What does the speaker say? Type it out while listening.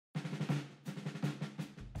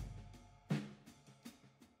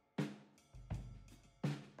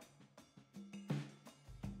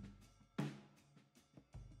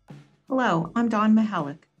Hello, I'm Dawn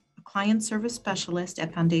Mihalik, a client service specialist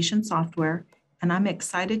at Foundation Software, and I'm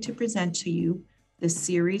excited to present to you this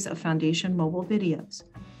series of Foundation mobile videos.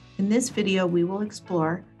 In this video, we will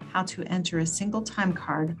explore how to enter a single time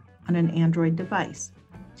card on an Android device.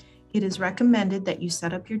 It is recommended that you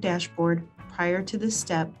set up your dashboard prior to this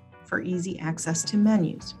step for easy access to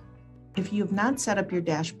menus. If you have not set up your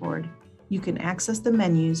dashboard, you can access the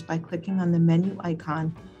menus by clicking on the menu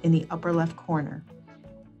icon in the upper left corner,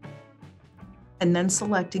 and then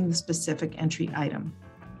selecting the specific entry item.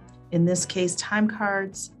 In this case, time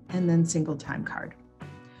cards, and then single time card.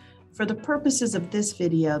 For the purposes of this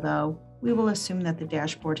video, though, we will assume that the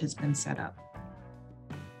dashboard has been set up.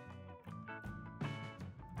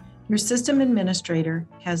 Your system administrator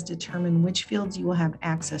has determined which fields you will have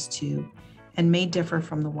access to and may differ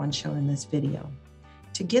from the one shown in this video.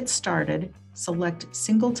 To get started, select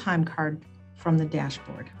Single Time Card from the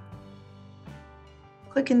dashboard.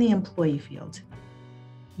 Click in the Employee field.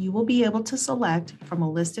 You will be able to select from a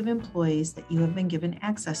list of employees that you have been given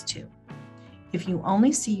access to. If you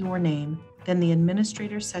only see your name, then the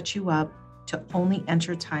administrator sets you up to only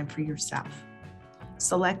enter time for yourself.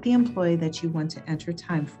 Select the employee that you want to enter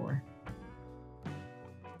time for.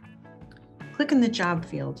 Click in the Job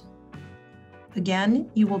field. Again,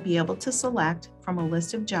 you will be able to select from a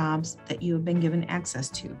list of jobs that you have been given access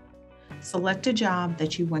to. Select a job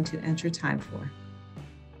that you want to enter time for.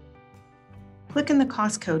 Click in the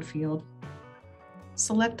Cost Code field.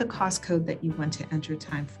 Select the cost code that you want to enter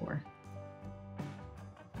time for.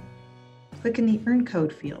 Click in the Earn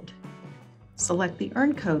Code field. Select the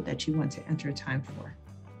earn code that you want to enter time for.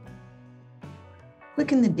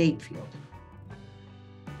 Click in the Date field.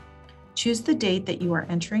 Choose the date that you are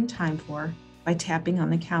entering time for by tapping on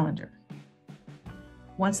the calendar.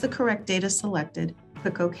 Once the correct date is selected,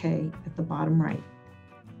 click OK at the bottom right.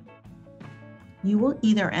 You will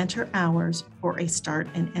either enter hours or a start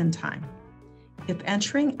and end time. If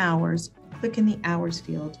entering hours, click in the Hours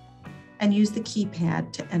field and use the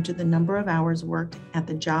keypad to enter the number of hours worked at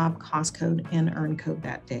the job, cost code, and earn code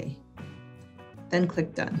that day. Then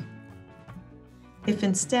click Done. If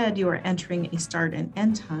instead you are entering a start and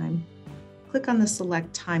end time, click on the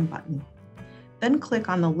Select Time button. Then click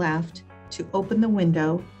on the left to open the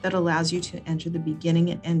window that allows you to enter the beginning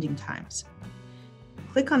and ending times.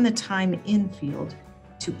 Click on the Time In field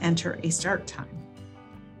to enter a start time.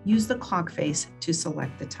 Use the clock face to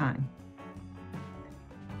select the time.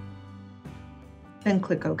 Then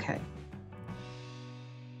click OK.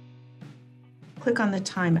 Click on the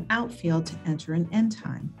Time Out field to enter an end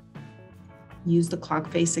time. Use the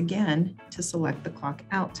clock face again to select the clock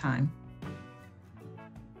out time.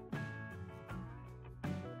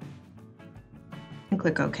 And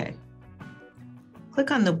click OK.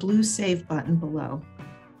 Click on the blue Save button below.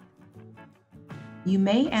 You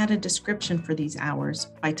may add a description for these hours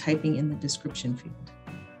by typing in the description field.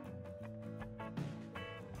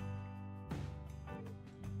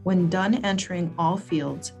 When done entering all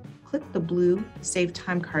fields, click the blue Save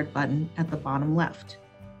Time Card button at the bottom left.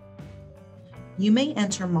 You may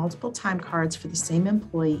enter multiple time cards for the same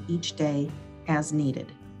employee each day as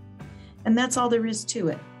needed. And that's all there is to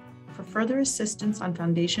it. For further assistance on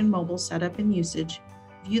Foundation Mobile setup and usage,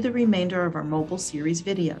 view the remainder of our mobile series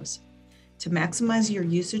videos. To maximize your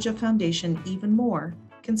usage of Foundation even more,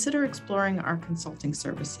 consider exploring our consulting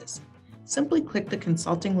services. Simply click the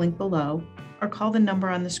consulting link below or call the number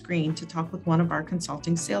on the screen to talk with one of our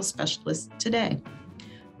consulting sales specialists today.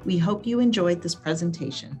 We hope you enjoyed this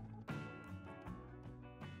presentation.